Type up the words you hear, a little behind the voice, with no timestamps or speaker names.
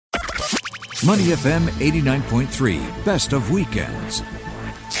Money FM 89.3, best of weekends.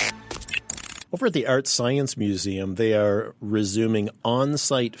 Over at the Art Science Museum, they are resuming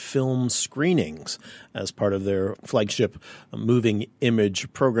on-site film screenings as part of their flagship moving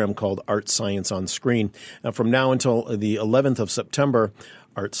image program called Art Science on Screen. From now until the 11th of September,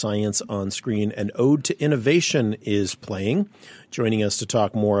 Art Science on Screen, an Ode to Innovation, is playing. Joining us to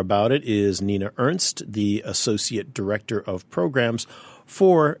talk more about it is Nina Ernst, the Associate Director of Programs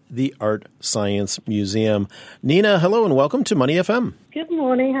for the Art Science Museum. Nina, hello and welcome to Money FM. Good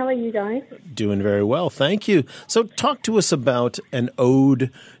morning. How are you guys? Doing very well, thank you. So talk to us about an Ode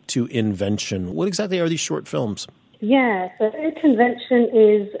to Invention. What exactly are these short films? Yeah, so Ode to Invention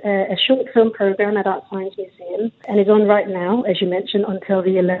is a short film program at Art Science Museum, and it's on right now, as you mentioned, until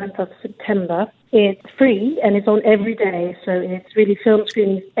the 11th of September. It's free and it's on every day, so it's really film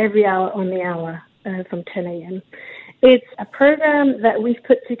screenings every hour on the hour from 10 a.m. It's a program that we've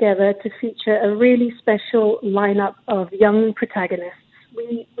put together to feature a really special lineup of young protagonists.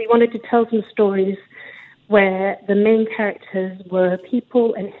 We wanted to tell some stories where the main characters were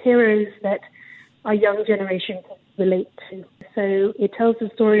people and heroes that our young generation can relate to. So it tells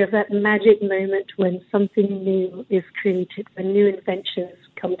the story of that magic moment when something new is created, when new inventions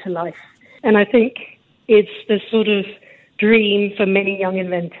come to life. And I think it's the sort of dream for many young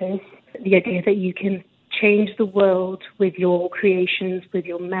inventors, the idea that you can change the world with your creations, with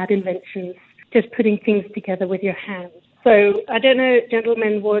your mad inventions, just putting things together with your hands. So I don't know,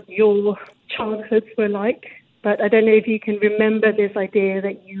 gentlemen, what your childhoods were like, but I don't know if you can remember this idea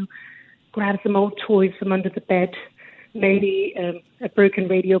that you grab some old toys from under the bed, maybe a broken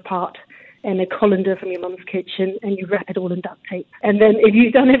radio part and a colander from your mum's kitchen, and you wrap it all in duct tape. And then if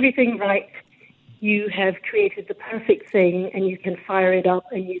you've done everything right, you have created the perfect thing and you can fire it up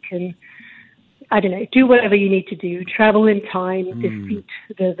and you can, I don't know, do whatever you need to do, travel in time, defeat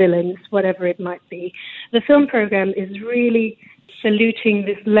the villains, whatever it might be. The film program is really saluting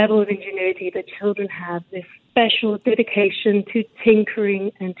this level of ingenuity that children have, this special dedication to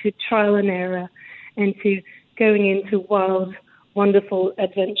tinkering and to trial and error and to going into wild, wonderful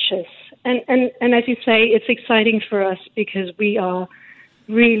adventures. And as you say, it's exciting for us because we are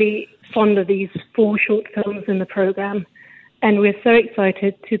really fond of these 4 short films in the program, and we're so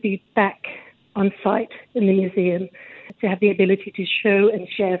excited to be back on site in the museum to have the ability to show and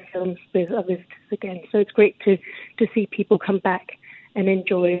share films with our visitors again. So it's great to see people come back and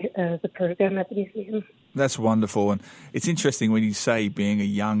enjoy the program at the museum. That's wonderful. And it's interesting when you say being a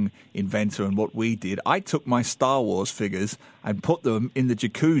young inventor and what we did. I took my Star Wars figures and put them in the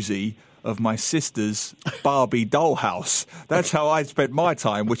jacuzzi of my sister's Barbie dollhouse. That's how I spent my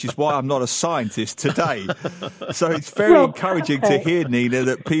time, which is why I'm not a scientist today. So it's very encouraging to hear, Nina,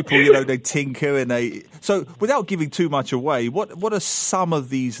 that people, they tinker and they... So without giving too much away, what are some of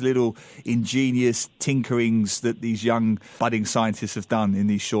these little ingenious tinkerings that these young budding scientists have done in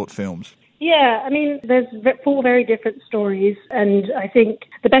these short films? Yeah, I mean, there's 4 very different stories, and I think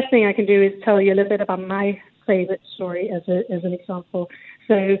the best thing I can do is tell you a little bit about my favorite story as an example.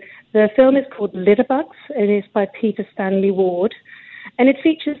 So the film is called Litterbugs. It is by Peter Stanley Ward, and it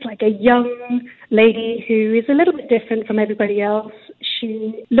features like a young lady who is a little bit different from everybody else.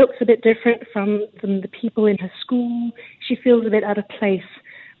 She looks a bit different from the people in her school. She feels a bit out of place.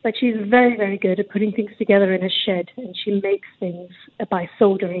 But she's very, very good at putting things together in a shed, and she makes things by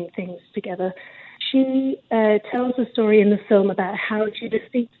soldering things together. She tells a story in the film about how she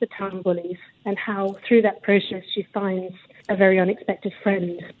defeats the town bullies and how through that process she finds a very unexpected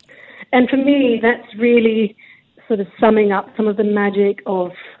friend. And for me, that's really sort of summing up some of the magic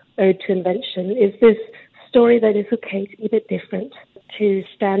of Ode to Invention, is this story that is okay to be a bit different, to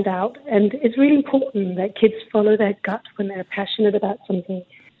stand out. And it's really important that kids follow their gut when they're passionate about something.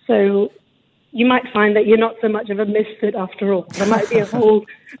 So you might find that you're not so much of a misfit after all. There might be a whole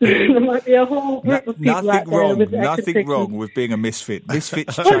group of people out there. Nothing wrong with being a misfit.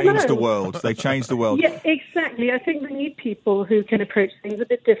 Misfits change the world. They change the world. Yeah, exactly. I think we need people who can approach things a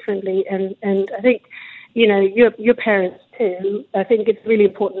bit differently. And I think, your parents too, I think it's a really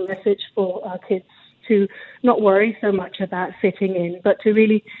important message for our kids to not worry so much about fitting in, but to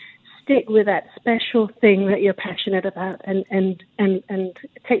really stick with that special thing that you're passionate about and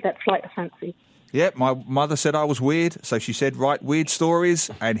take that flight of fancy. Yeah, my mother said I was weird, so she said, write weird stories,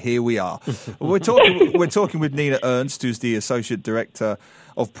 and here we are. We're talking with Nina Ernst, who's the Associate Director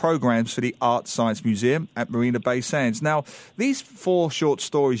of Programs for the Art Science Museum at Marina Bay Sands. Now, these 4 short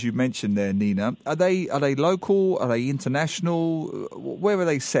stories you mentioned there, Nina, are they local? Are they international? Where are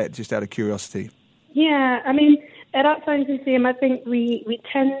they set, just out of curiosity? Yeah, I mean, At Art Science Museum, I think we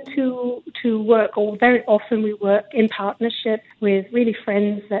tend to work, or very often we work in partnership with really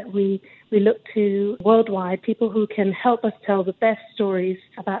friends that we look to worldwide, people who can help us tell the best stories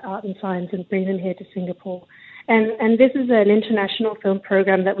about art and science and bring them here to Singapore. And this is an international film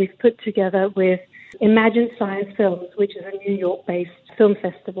program that we've put together with Imagine Science Films, which is a New York-based film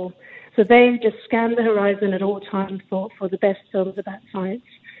festival. So they just scan the horizon at all times for the best films about science.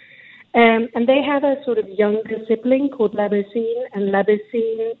 And they have a sort of younger sibling called Labocine, and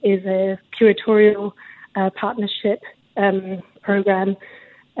Labocine is a curatorial partnership program,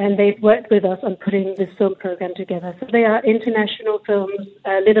 and they've worked with us on putting this film program together. So they are international films.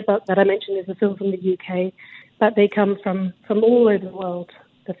 Litterbuck, that I mentioned, is a film from the UK, but they come from all over the world,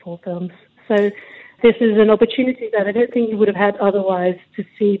 the 4 films. So this is an opportunity that I don't think you would have had otherwise, to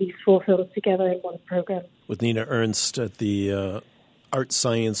see these 4 films together in one program. With Nina Ernst at the Art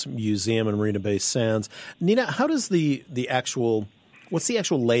Science Museum in Marina Bay Sands. Nina, how does what's the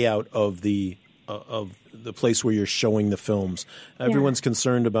actual layout of the place where you're showing the films? Everyone's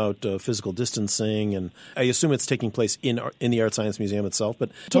concerned about physical distancing, and I assume it's taking place in the Art Science Museum itself.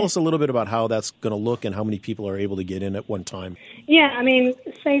 But tell us a little bit about how that's going to look and how many people are able to get in at one time. Yeah, I mean,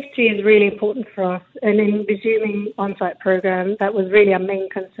 safety is really important for us. And in resuming on-site program, that was really our main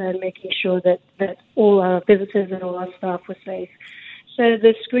concern, making sure that all our visitors and all our staff were safe. So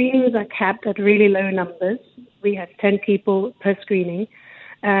the screenings are capped at really low numbers. We have 10 people per screening.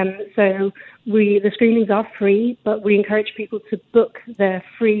 So the screenings are free, but we encourage people to book their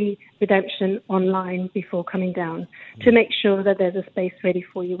free redemption online before coming down to make sure that there's a space ready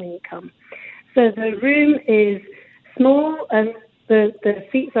for you when you come. So the room is small, and the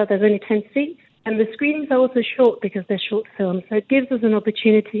seats there's only 10 seats, and the screenings are also short because they're short films. So it gives us an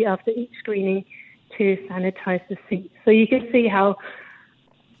opportunity after each screening to sanitize the seats. So you can see how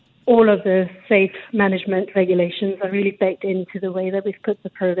all of the safe management regulations are really baked into the way that we've put the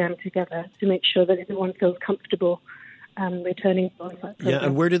program together to make sure that everyone feels comfortable returning to on-site program. Yeah,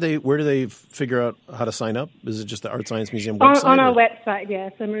 and where do they figure out how to sign up? Is it just the Art Science Museum website? On our website, yeah.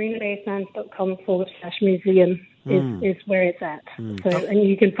 So marinabaysands.com/museum is where it's at. So, and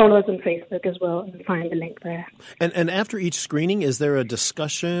you can follow us on Facebook as well and find the link there. And after each screening, is there a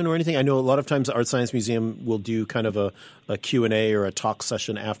discussion or anything? I know a lot of times the Art Science Museum will do kind of a Q&A or a talk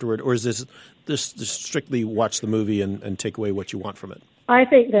session afterward, or is this strictly watch the movie and take away what you want from it? I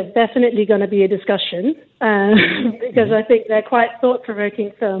think there's definitely going to be a discussion because I think they're quite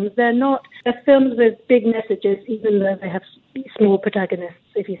thought-provoking films. They're films with big messages, even though they have small protagonists,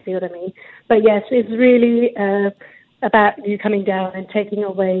 if you see what I mean. But yes, it's really about you coming down and taking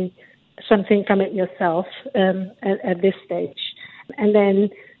away something from it yourself at this stage. And then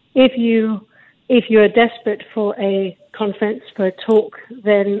if you're desperate for a conference, for a talk,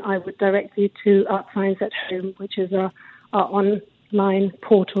 then I would direct you to Art Science at Home, which is our online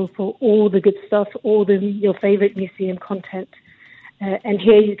portal for all the good stuff, your favorite museum content. And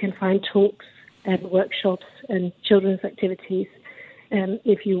here you can find talks and workshops and children's activities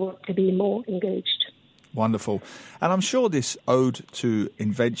if you want to be more engaged. Wonderful. And I'm sure this Ode to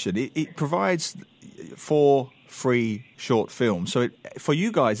Invention, it provides 4 free short films. So for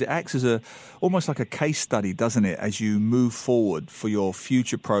you guys, it acts as almost like a case study, doesn't it, as you move forward for your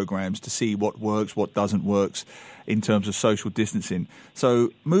future programs to see what works, what doesn't work in terms of social distancing.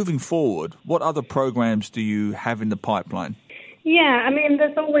 So moving forward, what other programs do you have in the pipeline? Yeah, I mean,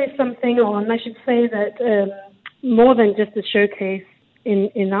 there's always something on. I should say that more than just a showcase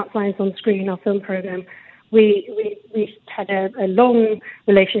in Art Science on Screen, our film program, we've had a long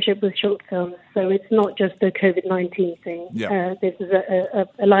relationship with short films, so it's not just the COVID-19 thing. Yeah. This is a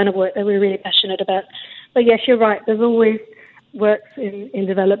line of work that we're really passionate about. But yes, you're right, there's always works in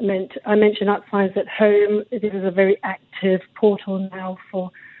development. I mentioned Art Science at Home. This is a very active portal now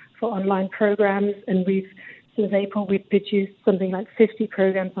for online programs, and since April we've produced something like 50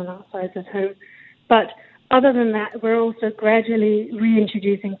 programs on Art Science at Home. But other than that, we're also gradually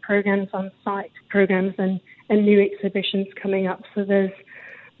reintroducing programs on site, programs and new exhibitions coming up. So there's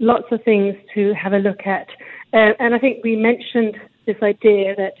lots of things to have a look at. And I think we mentioned this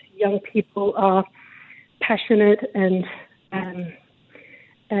idea that young people are passionate and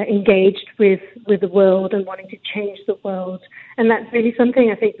engaged with the world and wanting to change the world. And that's really something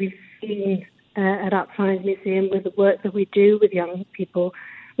I think we've seen at Art Science Museum with the work that we do with young people.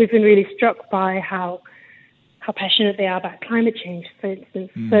 We've been really struck by how passionate they are about climate change, for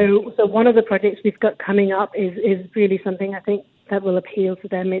instance. So one of the projects we've got coming up is really something I think that will appeal to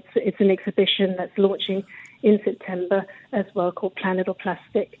them. It's an exhibition that's launching in September as well, called Planet or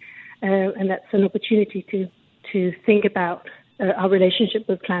Plastic, and that's an opportunity to think about our relationship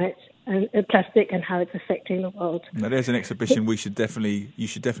with planet and plastic and how it's affecting the world. Now, there's an exhibition you should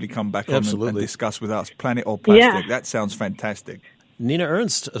definitely come back on and discuss with us. Planet or Plastic. Yeah. That sounds fantastic. Nina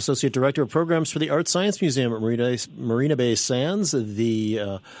Ernst, Associate Director of Programs for the Art Science Museum at Marina Bay Sands.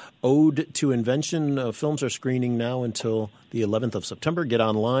 The Ode to Invention films are screening now until the 11th of September. Get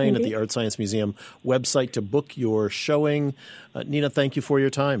online at the Art Science Museum website to book your showing. Nina, thank you for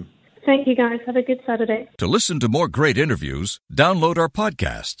your time. Thank you, guys. Have a good Saturday. To listen to more great interviews, download our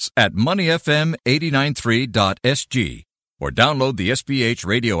podcasts at moneyfm893.sg or download the SPH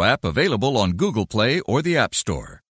radio app available on Google Play or the App Store.